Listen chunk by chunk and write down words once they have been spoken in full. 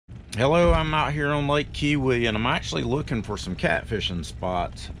Hello, I'm out here on Lake Keowee and I'm actually looking for some catfishing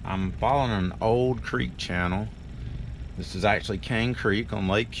spots. I'm following an old creek channel. This is actually Cane Creek on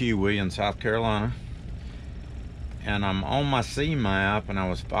Lake Keowee in South Carolina. And I'm on my sea map and I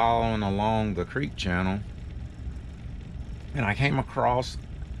was following along the creek channel and I came across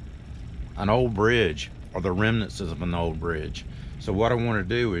an old bridge, or the remnants of an old bridge. So what I want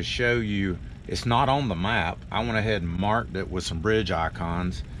to do is show you, it's not on the map. I went ahead and marked it with some bridge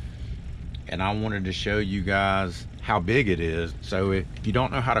icons, and I wanted to show you guys how big it is. So if you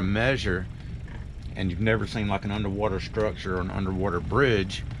don't know how to measure and you've never seen like an underwater structure or an underwater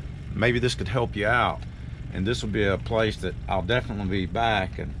bridge, maybe this could help you out. And this will be a place that I'll definitely be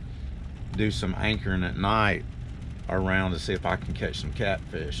back and do some anchoring at night around to see if I can catch some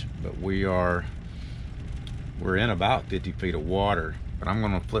catfish. But we're in about 50 feet of water. But I'm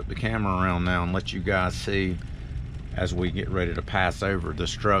gonna flip the camera around now and let you guys see as we get ready to pass over the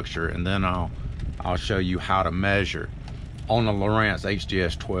structure, and then I'll show you how to measure on the Lowrance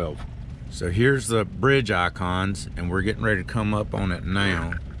HDS 12. So here's the bridge icons and we're getting ready to come up on it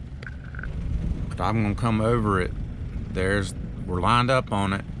now. But I'm gonna come over it. We're lined up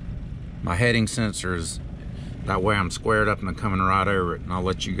on it. My heading sensor is that way. I'm squared up and I'm coming right over it, and I'll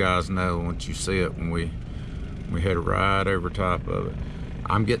let you guys know once you see it when we head right over top of it.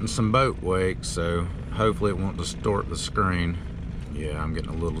 I'm getting some boat wake, so hopefully it won't distort the screen. Yeah, I'm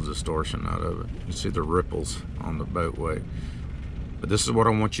getting a little distortion out of it. You see the ripples on the boat wake. But this is what I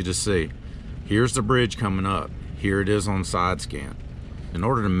want you to see. Here's the bridge coming up. Here it is on side scan. In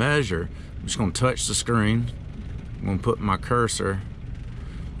order to measure, I'm just gonna touch the screen. I'm gonna put my cursor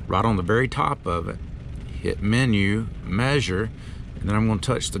right on the very top of it, hit menu, measure, and then I'm gonna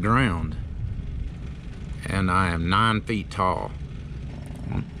touch the ground. And I am 9 feet tall.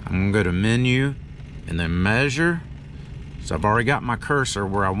 I'm gonna go to menu and then measure. So I've already got my cursor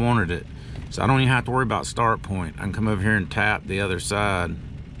where I wanted it. So I don't even have to worry about start point. I can come over here and tap the other side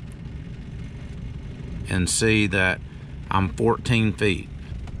and see that I'm 14 feet.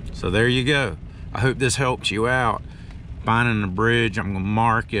 So there you go. I hope this helps you out finding the bridge. I'm gonna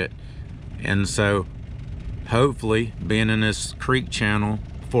mark it. And so hopefully, being in this creek channel,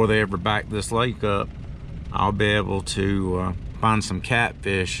 before they ever back this lake up, I'll be able to find some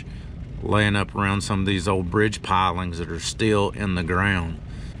catfish laying up around some of these old bridge pilings that are still in the ground.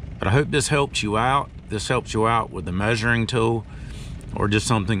 But I hope this helps you out. This helps you out with the measuring tool, or just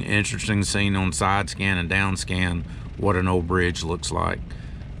something interesting seen on side scan and down scan, what an old bridge looks like.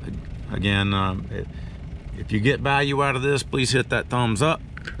 Again, if you get value out of this, please hit that thumbs up.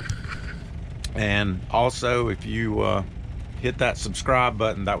 And also, if you hit that subscribe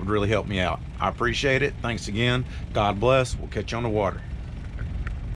button, that would really help me out. I appreciate it. Thanks again. God bless. We'll catch you on the water.